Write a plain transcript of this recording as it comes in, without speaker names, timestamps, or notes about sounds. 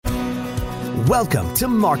Welcome to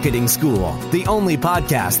Marketing School, the only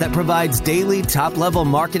podcast that provides daily top-level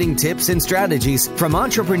marketing tips and strategies from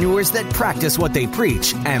entrepreneurs that practice what they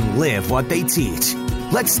preach and live what they teach.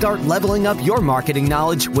 Let's start leveling up your marketing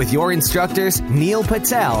knowledge with your instructors, Neil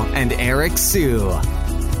Patel and Eric Sue. All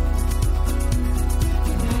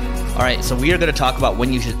right, so we are going to talk about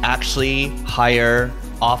when you should actually hire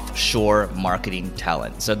offshore marketing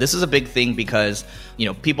talent. So this is a big thing because,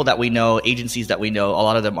 people that we know, agencies that we know, a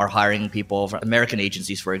lot of them are hiring people from American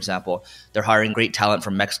agencies, for example. They're hiring great talent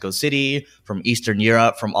from Mexico City, from Eastern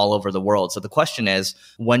Europe, from all over the world. So the question is,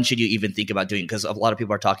 when should you even think about doing it? Because a lot of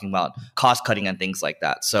people are talking about cost cutting and things like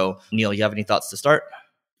that. So Neil, you have any thoughts to start?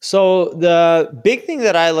 So the big thing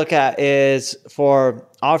that I look at is for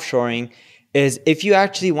offshoring is if you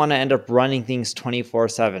actually want to end up running things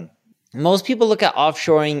 24/7. Most people look at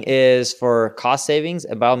offshoring is for cost savings,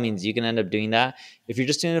 and by all means, you can end up doing that. If you're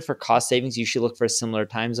just doing it for cost savings, you should look for a similar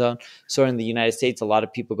time zone. So in the United States, a lot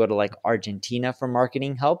of people go to like Argentina for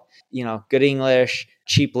marketing help. Good English,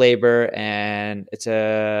 cheap labor, and it's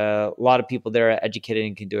a lot of people there are educated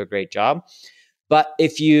and can do a great job. But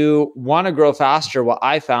if you want to grow faster, what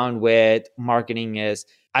I found with marketing is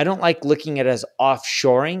I don't like looking at it as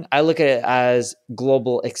offshoring. I look at it as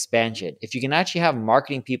global expansion. If you can actually have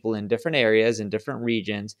marketing people in different areas, in different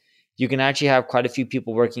regions, you can actually have quite a few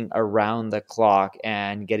people working around the clock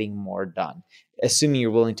and getting more done, assuming you're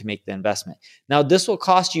willing to make the investment. Now, this will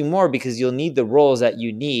cost you more because you'll need the roles that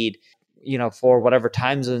you need, for whatever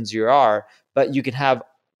time zones you are, but you can have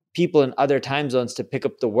people in other time zones to pick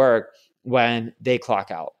up the work when they clock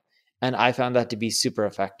out. And I found that to be super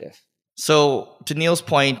effective. So to Neil's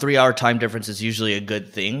point, 3-hour time difference is usually a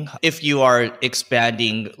good thing. If you are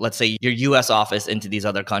expanding, let's say your US office into these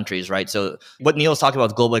other countries, right? So what Neil's talking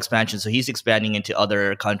about is global expansion. So he's expanding into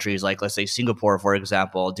other countries, like let's say Singapore, for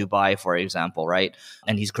example, Dubai, for example, right?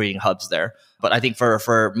 And he's creating hubs there. But I think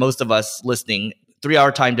for most of us listening,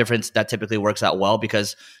 3-hour time difference, that typically works out well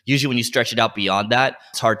because usually when you stretch it out beyond that,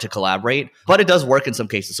 it's hard to collaborate. But it does work in some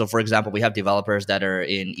cases. So for example, we have developers that are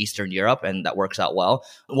in Eastern Europe and that works out well.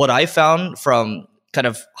 What I found from kind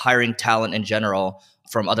of hiring talent in general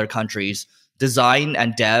from other countries, design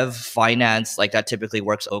and dev, finance, like that typically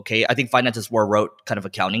works okay. I think finance is more rote kind of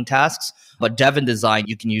accounting tasks, but dev and design,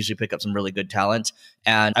 you can usually pick up some really good talent.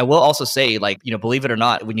 And I will also say, believe it or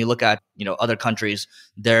not, when you look at, other countries,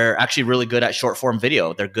 they're actually really good at short form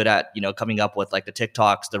video. They're good at, coming up with like the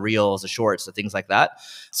TikToks, the Reels, the Shorts, the things like that.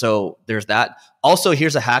 So there's that. Also,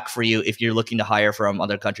 here's a hack for you if you're looking to hire from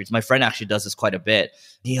other countries. My friend actually does this quite a bit.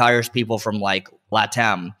 He hires people from like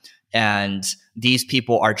LATAM. And these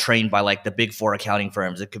people are trained by like the big 4 accounting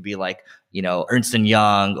firms. It could be like, Ernst &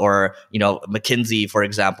 Young or, McKinsey, for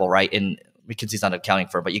example, right? And McKinsey's not an accounting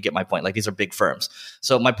firm, but you get my point. Like these are big firms.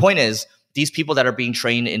 So my point is these people that are being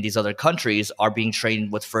trained in these other countries are being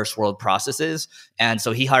trained with first world processes. And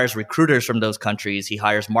so he hires recruiters from those countries. He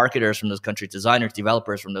hires marketers from those countries, designers,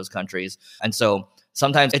 developers from those countries. And so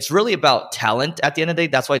sometimes it's really about talent at the end of the day.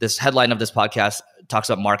 That's why this headline of this podcast talks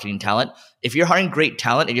about marketing talent. If you're hiring great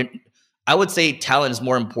talent, I would say talent is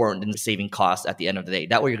more important than saving costs at the end of the day.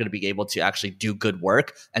 That way you're going to be able to actually do good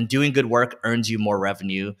work, and doing good work earns you more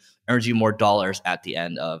revenue, earns you more dollars at the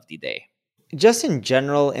end of the day. Just in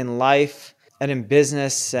general in life and in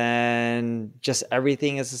business and just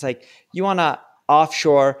everything, it's just like you want to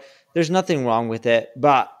offshore. There's nothing wrong with it,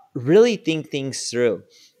 but really think things through.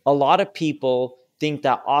 A lot of people think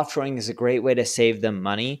that offshoring is a great way to save them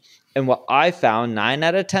money. And what I found 9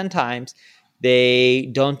 out of 10 times, they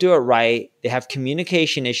don't do it right. They have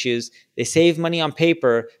communication issues. They save money on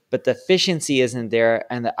paper, but the efficiency isn't there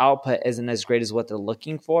and the output isn't as great as what they're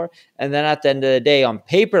looking for. And then at the end of the day, on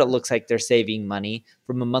paper, it looks like they're saving money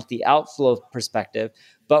from a monthly outflow perspective.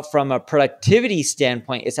 But from a productivity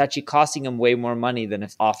standpoint, it's actually costing them way more money than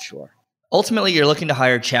if offshore. Ultimately, you're looking to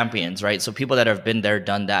hire champions, right? So people that have been there,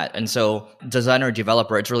 done that. And so designer or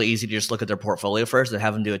developer, it's really easy to just look at their portfolio first and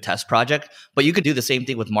have them do a test project. But you could do the same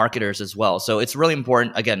thing with marketers as well. So it's really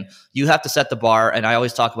important. Again, you have to set the bar. And I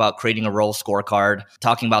always talk about creating a role scorecard,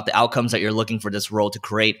 talking about the outcomes that you're looking for this role to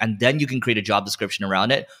create. And then you can create a job description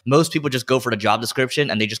around it. Most people just go for the job description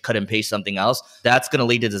and they just cut and paste something else. That's going to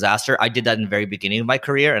lead to disaster. I did that in the very beginning of my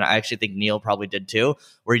career. And I actually think Neil probably did too,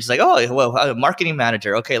 where he's like, oh, well, a marketing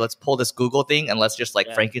manager. Okay, let's pull this Google thing and let's just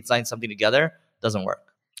Frankenstein something together. Doesn't work.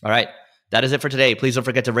 All right. That is it for today. Please don't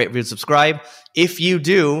forget to rate, review, and subscribe. If you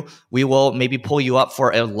do, we will maybe pull you up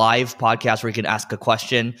for a live podcast where you can ask a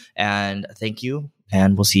question. And thank you.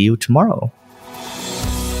 And we'll see you tomorrow.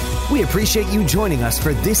 We appreciate you joining us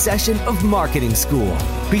for this session of Marketing School.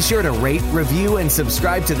 Be sure to rate, review, and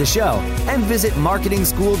subscribe to the show, and visit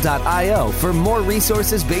marketingschool.io for more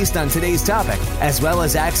resources based on today's topic, as well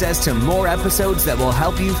as access to more episodes that will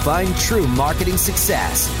help you find true marketing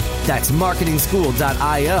success. That's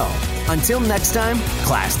marketingschool.io. Until next time,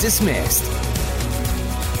 class dismissed.